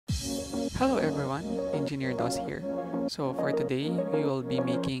Hello everyone, Engineer Dos here. So for today, we will be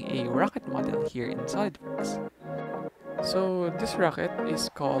making a rocket model here in SOLIDWORKS. So this rocket is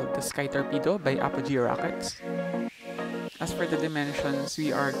called the Sky Torpedo by Apogee Rockets. As for the dimensions,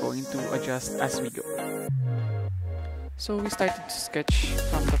 we are going to adjust as we go. So we started to sketch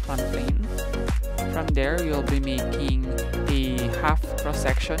from the front plane. From there, we will be making a half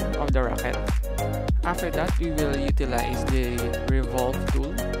cross-section of the rocket. After that, we will utilize the revolve tool.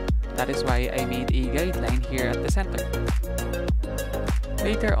 That is why I made a guideline here at the center.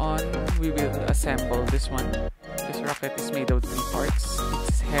 Later on, we will assemble this one. This rocket is made of 3 parts: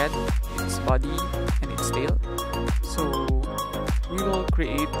 its head, its body, and its tail. So we will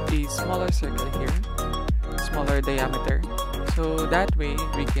create a smaller circle here, smaller diameter, so that way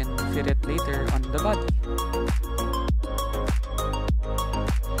we can fit it later on the body.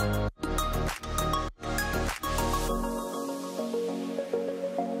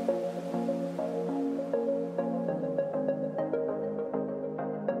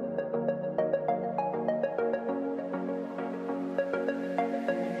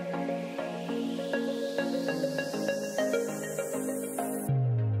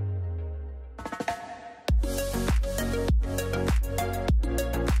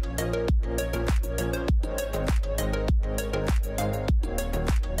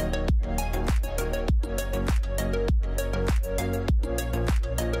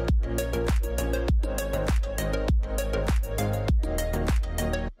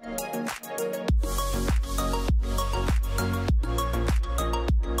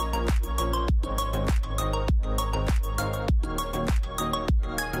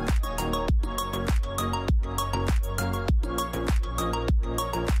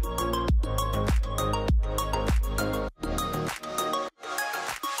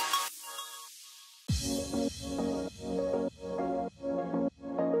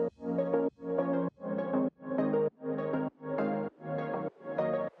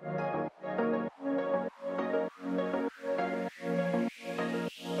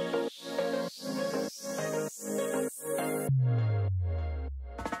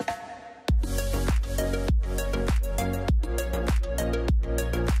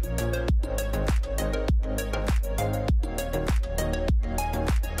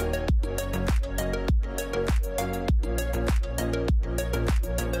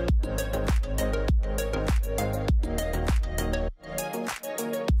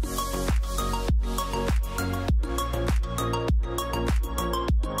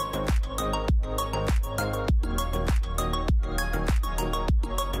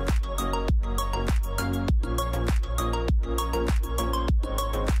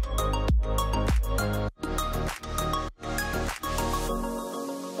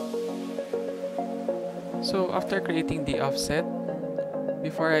 So after creating the offset,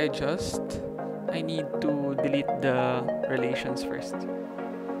 before I adjust, I need to delete the relations first.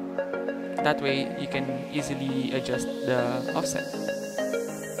 That way, you can easily adjust the offset.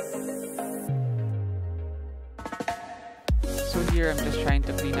 So here, I'm just trying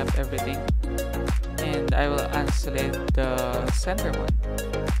to clean up everything. And I will unselect the center one,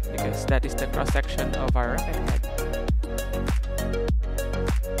 because that is the cross-section of our rocket head.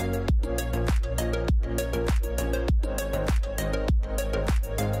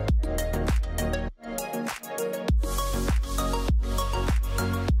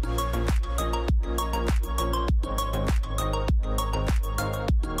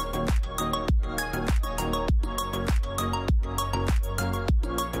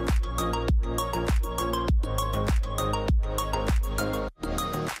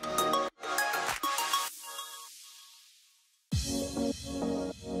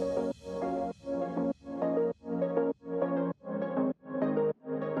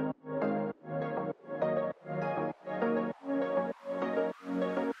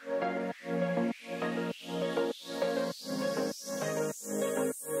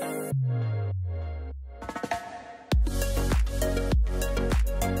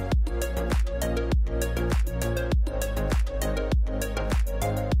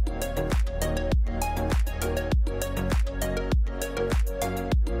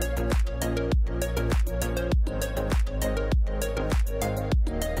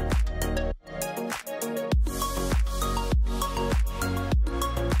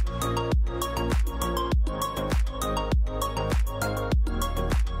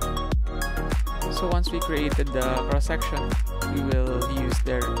 So once we created the cross-section, we will use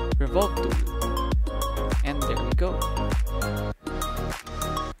the revolve tool. And there we go.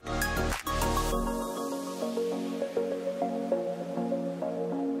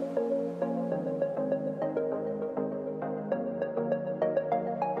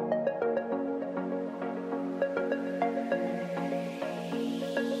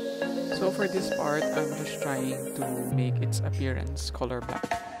 So for this part, I'm just trying to make its appearance color black.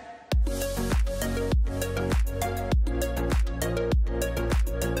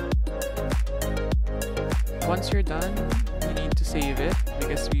 Once you're done, you need to save it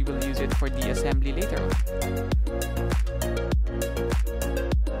because we will use it for the assembly later on.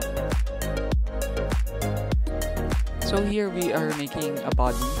 So here we are making a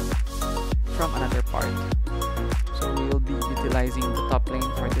body from another part. So we will be utilizing the top plane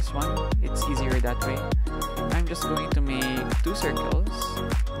for this one. It's easier that way. I'm just going to make 2 circles,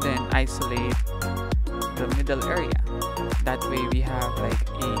 then isolate the middle area. That way we have like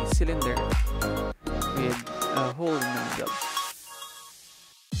a cylinder with a hole in the middle.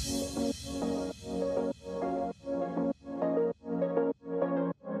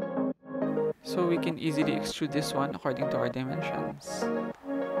 So we can easily extrude this one according to our dimensions.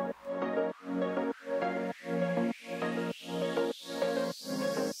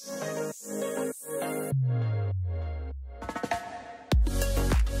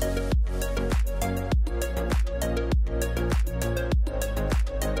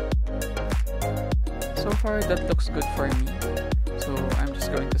 So far that looks good for me, so I'm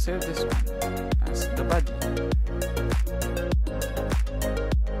just going to save this one as the body.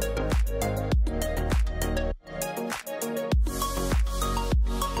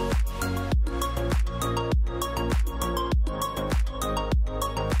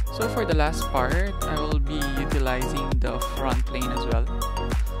 So for the last part, I will be utilizing the front plane as well.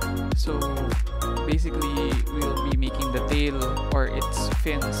 So basically we will be making the tail or its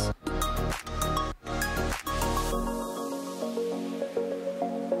fins.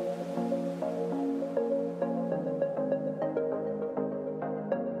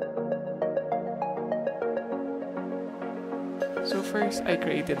 So first, I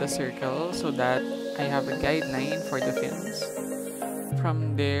created a circle so that I have a guideline for the fins.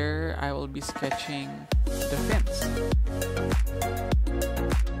 From there, I will be sketching the fins.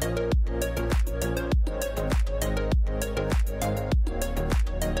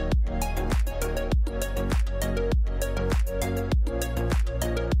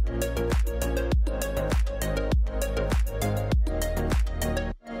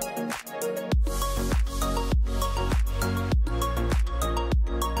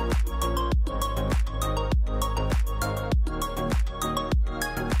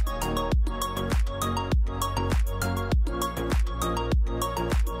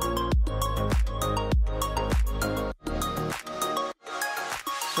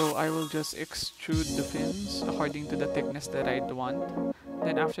 So I will just extrude the fins according to the thickness that I'd want.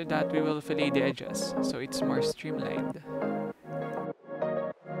 Then after that, we will fillet the edges so it's more streamlined.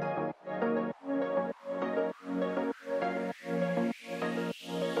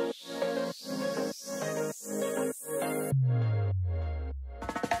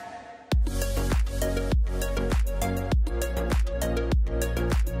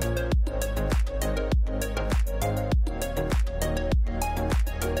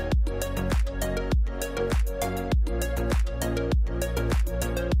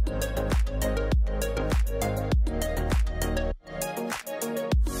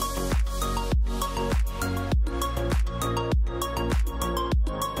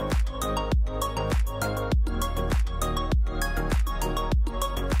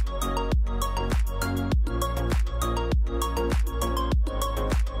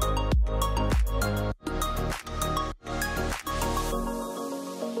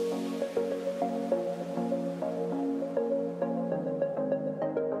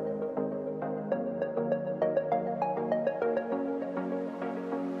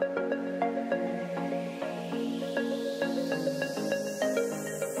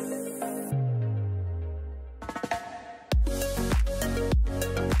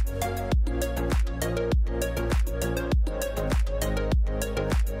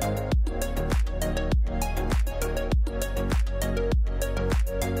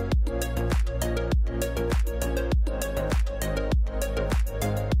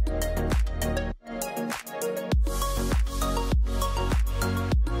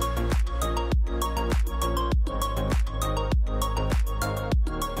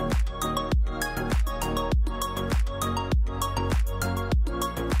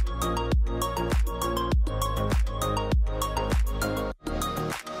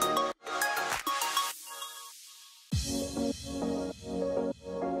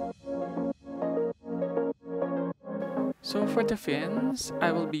 So for the fins,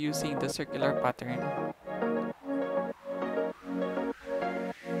 I will be using the circular pattern.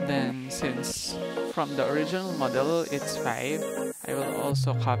 Then since from the original model it's 5, I will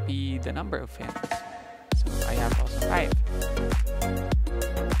also copy the number of fins. So I have also 5.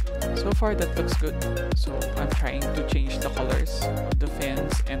 So far that looks good. So I'm trying to change the colors of the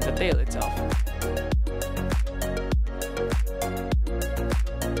fins and the tail itself.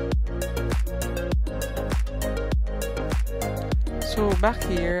 So back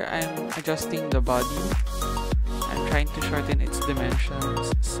here, I'm adjusting the body. I'm trying to shorten its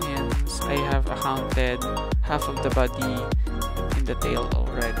dimensions since I have accounted half of the body in the tail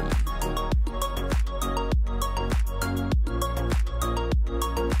already.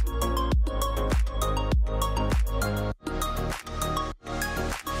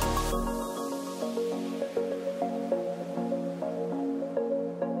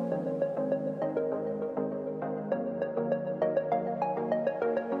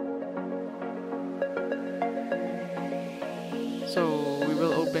 So we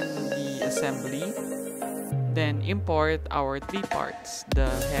will open the assembly, then import our three parts, the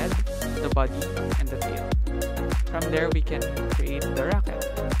head, the body, and the tail. From there we can create the rocket.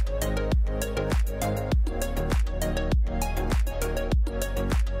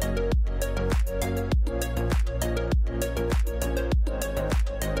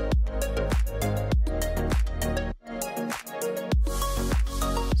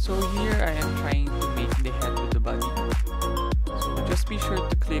 So here I am trying to make the head with the body. Just be sure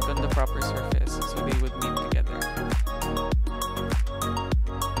to click on the proper surface so they would meet together.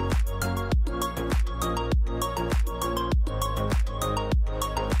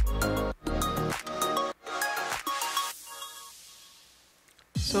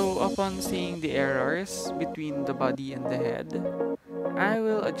 So upon seeing the errors between the body and the head, I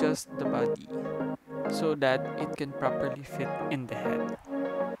will adjust the body so that it can properly fit in the head.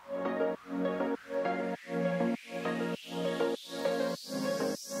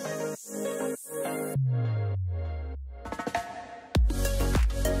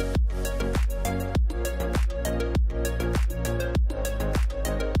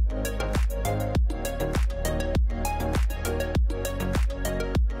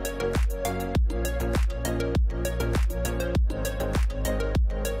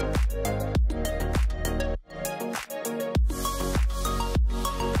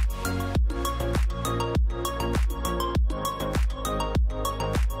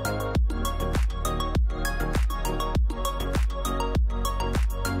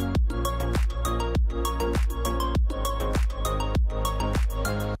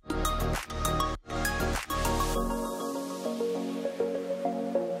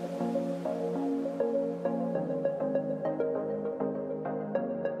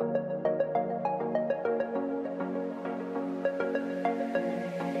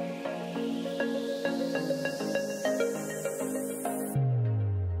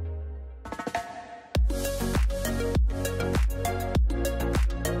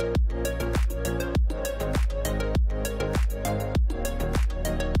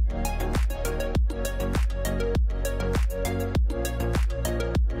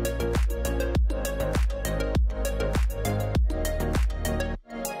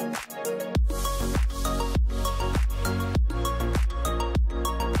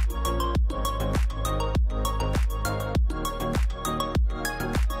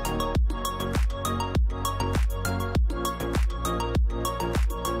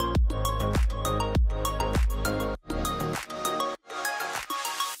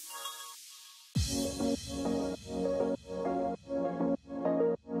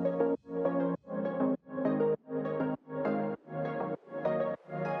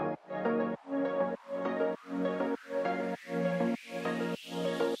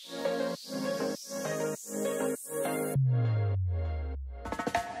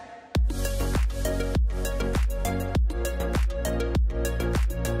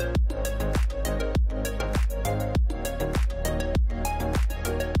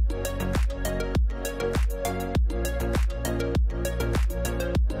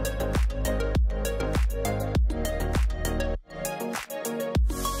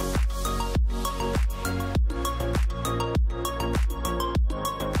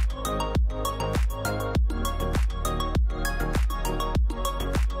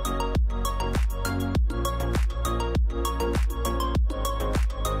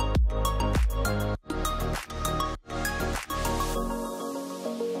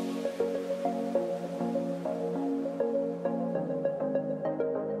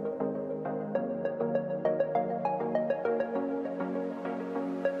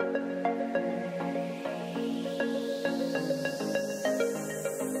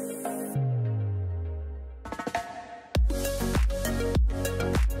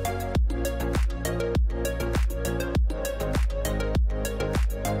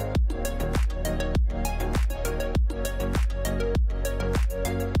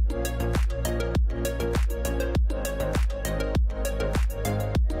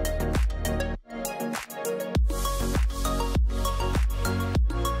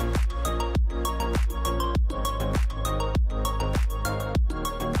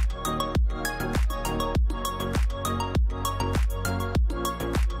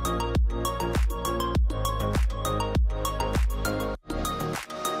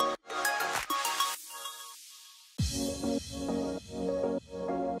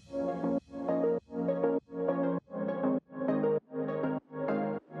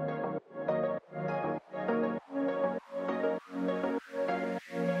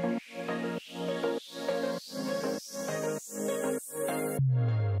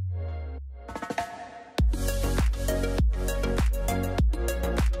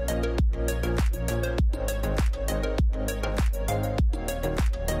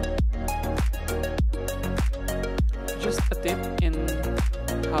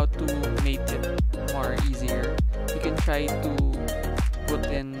 try to put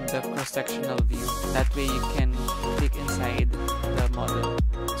in the cross-sectional view. That way you can click inside the model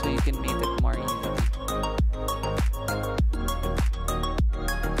so you can make it more easily.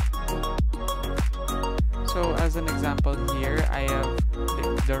 So as an example here, I have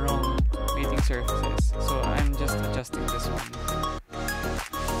the wrong mating surfaces, so I'm just adjusting this one.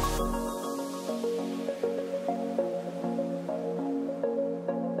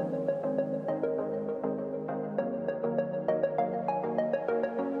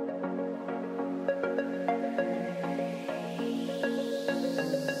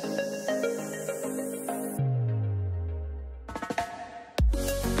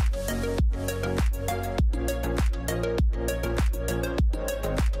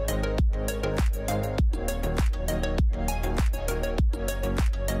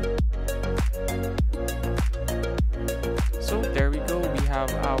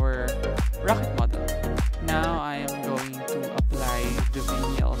 Have our rocket model. Now I am going to apply the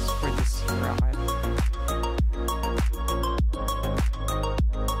vinyls for this rocket.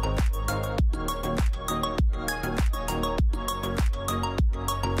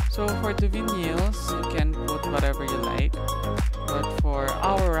 So for the vinyls, you can put whatever you like, but for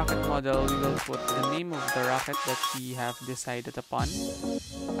our rocket model, we will put the name of the rocket that we have decided upon,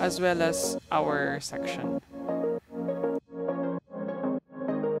 as well as our section.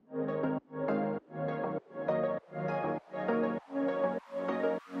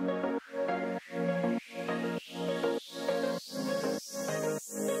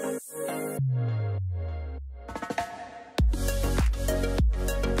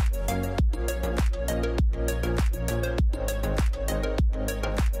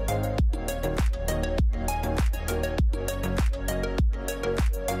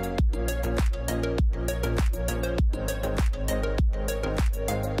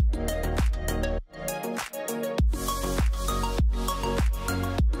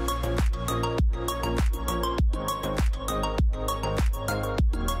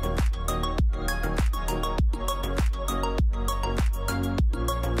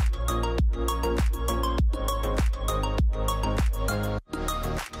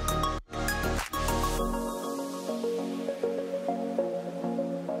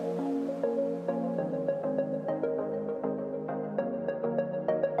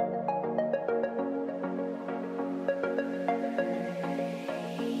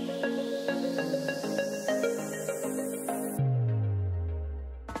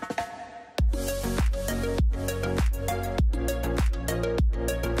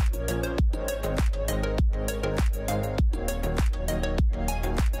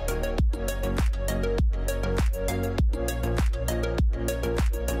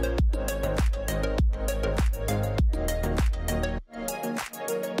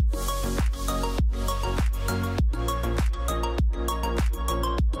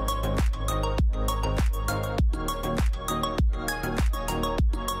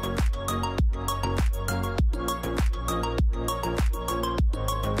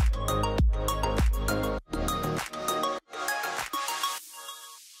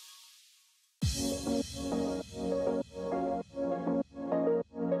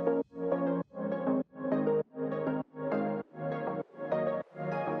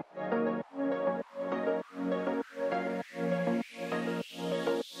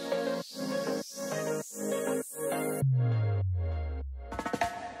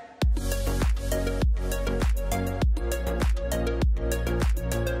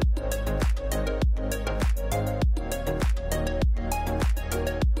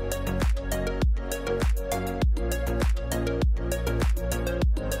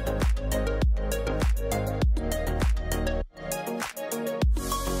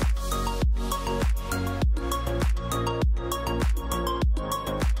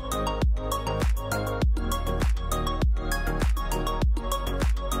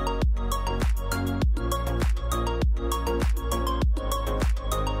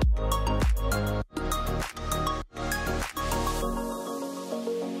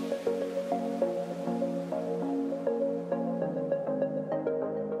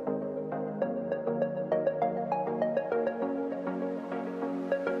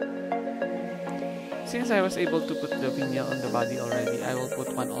 Since I was able to put the vinyl on the body already, I will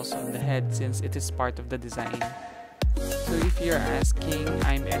put one also on the head since it is part of the design. So if you're asking,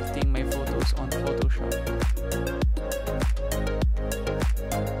 I'm editing my photos on Photoshop.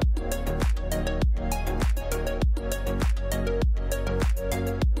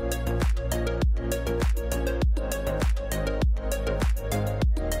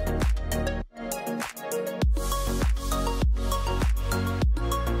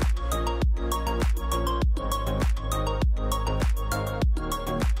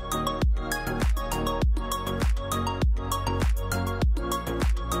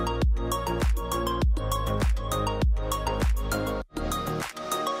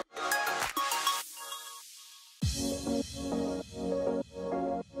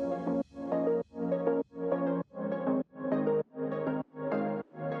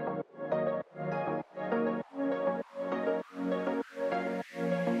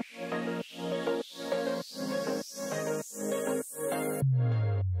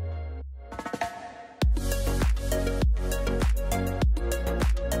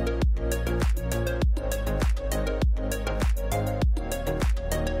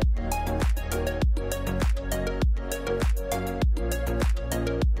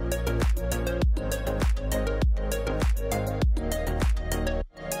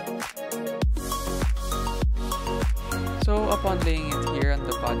 upon laying it here on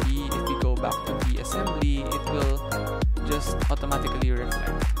the body, if we go back to the assembly, it will just automatically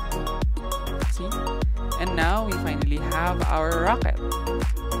reflect. See? And now we finally have our rocket.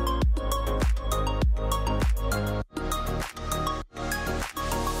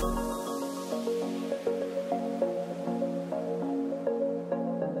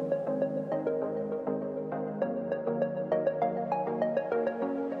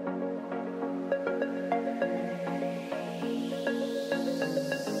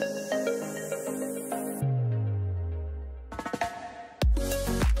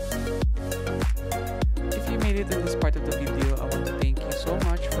 In this part of the video, I want to thank you so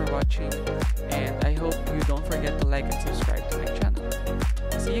much for watching, and I hope you don't forget to like and subscribe to my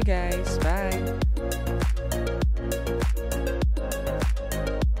channel. See you guys, bye!